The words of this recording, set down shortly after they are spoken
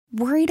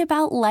Worried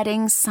about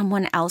letting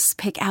someone else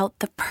pick out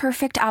the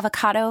perfect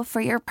avocado for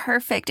your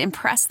perfect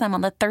impress them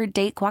on the third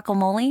date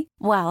guacamole?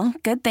 Well,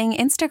 good thing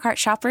Instacart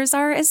shoppers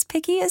are as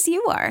picky as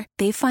you are.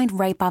 They find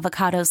ripe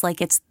avocados like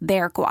it's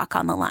their guac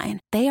on the line.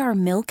 They are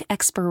milk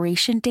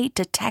expiration date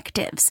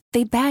detectives.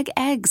 They bag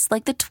eggs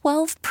like the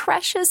 12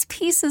 precious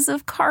pieces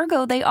of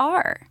cargo they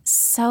are.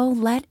 So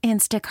let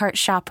Instacart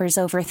shoppers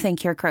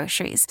overthink your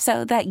groceries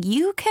so that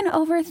you can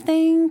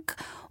overthink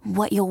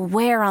what you'll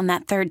wear on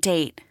that third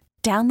date.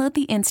 Download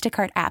the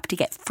Instacart app to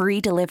get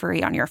free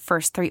delivery on your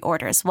first 3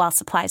 orders while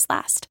supplies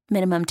last.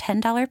 Minimum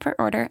 $10 per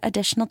order.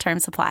 Additional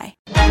terms apply.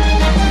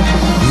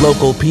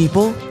 Local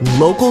people,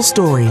 local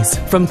stories.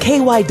 From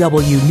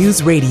KYW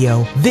News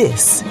Radio,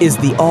 this is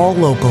the All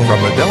Local.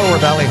 From the Delaware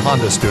Valley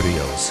Honda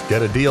Studios,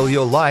 get a deal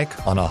you'll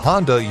like on a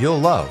Honda you'll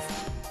love.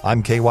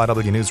 I'm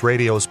KYW News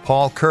Radio's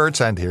Paul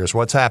Kurtz, and here's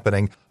what's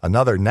happening.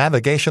 Another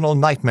navigational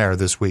nightmare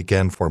this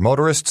weekend for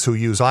motorists who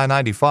use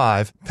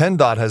I-95.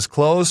 PennDOT has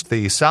closed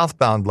the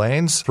southbound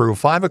lanes through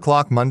 5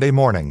 o'clock Monday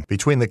morning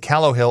between the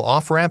Callow Hill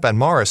off-ramp and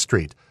Morris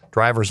Street.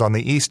 Drivers on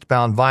the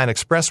eastbound Vine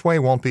Expressway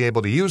won't be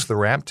able to use the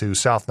ramp to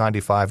South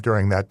 95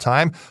 during that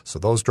time, so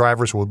those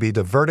drivers will be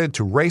diverted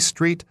to Race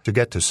Street to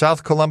get to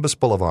South Columbus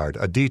Boulevard,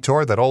 a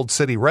detour that Old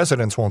City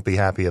residents won't be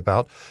happy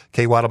about.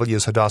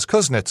 KYW's Hadas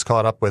Kuznets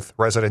caught up with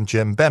resident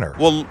Jim Benner.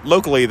 Well,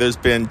 locally, there's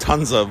been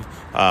tons of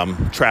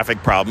traffic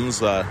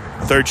problems.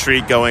 3rd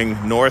Street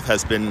going north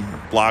has been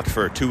blocked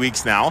for 2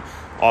 weeks now,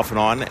 off and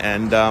on,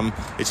 and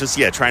it's just,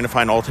 trying to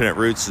find alternate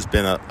routes has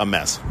been a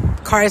mess.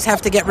 Cars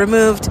have to get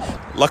removed.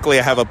 Luckily,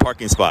 I have a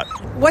parking spot.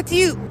 What do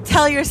you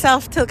tell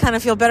yourself to kind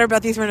of feel better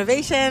about these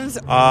renovations?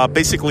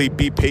 Basically,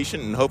 be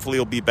patient, and hopefully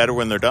it'll be better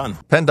when they're done.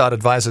 PennDOT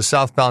advises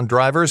southbound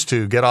drivers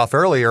to get off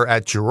earlier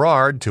at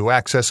Girard to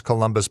access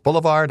Columbus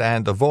Boulevard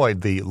and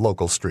avoid the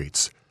local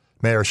streets.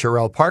 Mayor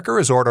Sherelle Parker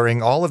is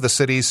ordering all of the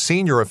city's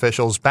senior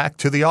officials back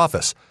to the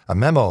office. A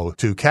memo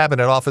to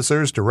cabinet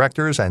officers,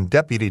 directors, and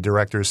deputy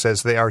directors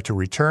says they are to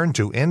return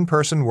to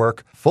in-person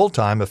work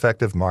full-time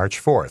effective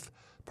March 4th.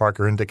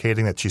 Parker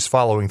indicating that she's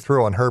following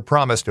through on her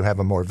promise to have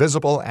a more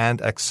visible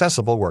and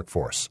accessible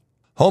workforce.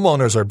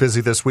 Homeowners are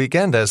busy this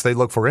weekend as they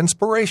look for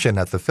inspiration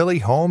at the Philly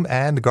Home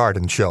and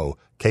Garden Show.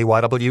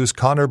 KYW's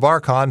Connor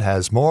Barkon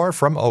has more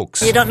from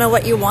Oaks. You don't know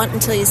what you want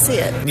until you see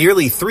it.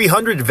 Nearly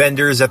 300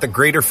 vendors at the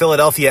Greater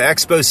Philadelphia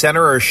Expo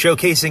Center are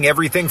showcasing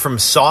everything from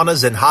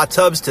saunas and hot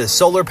tubs to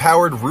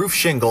solar-powered roof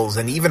shingles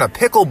and even a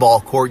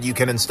pickleball court you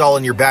can install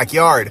in your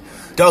backyard.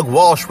 Doug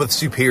Walsh with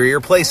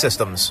Superior Play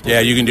Systems.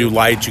 Yeah, you can do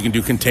lights, you can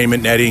do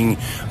containment netting,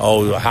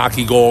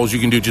 hockey goals, you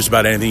can do just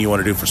about anything you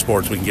want to do for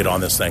sports. We can get on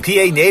this thing.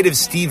 PA native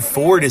Steve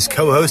Ford is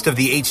co-host of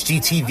the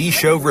HGTV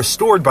show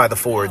Restored by the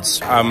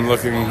Fords. I'm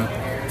looking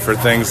for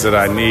things that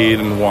I need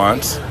and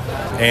want,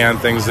 and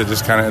things that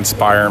just kind of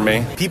inspire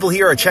me. People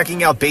here are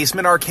checking out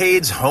basement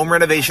arcades, home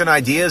renovation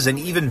ideas, and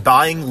even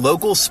buying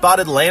local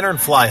spotted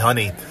lanternfly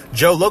honey.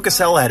 Joe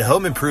Locasella had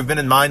home improvement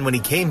in mind when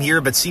he came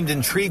here, but seemed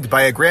intrigued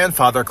by a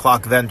grandfather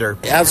clock vendor.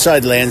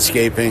 Outside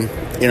landscaping,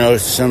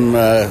 some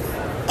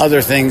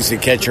other things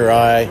that catch your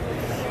eye.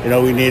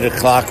 We need a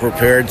clock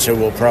repaired, so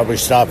we'll probably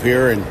stop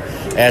here and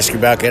ask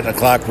about getting a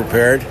clock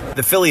repaired.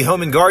 The Philly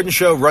Home and Garden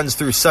Show runs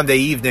through Sunday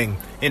evening.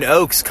 In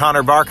Oaks,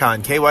 Connor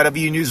Barkon,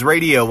 KYW News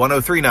Radio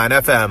 103.9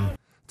 FM.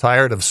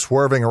 Tired of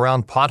swerving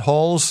around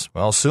potholes?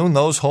 Well, soon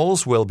those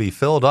holes will be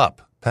filled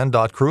up.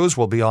 PennDOT crews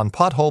will be on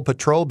pothole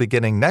patrol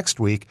beginning next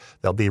week.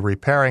 They'll be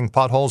repairing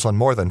potholes on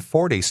more than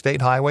 40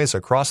 state highways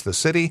across the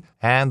city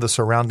and the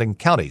surrounding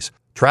counties.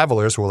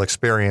 Travelers will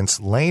experience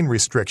lane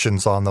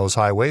restrictions on those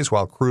highways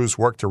while crews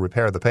work to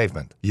repair the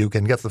pavement. You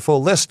can get the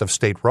full list of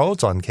state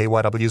roads on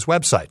KYW's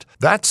website.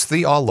 That's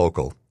the All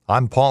Local.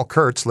 I'm Paul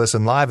Kurtz.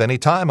 Listen live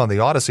anytime on the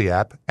Odyssey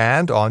app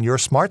and on your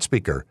smart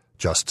speaker.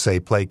 Just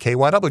say play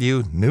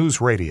KYW News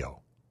Radio.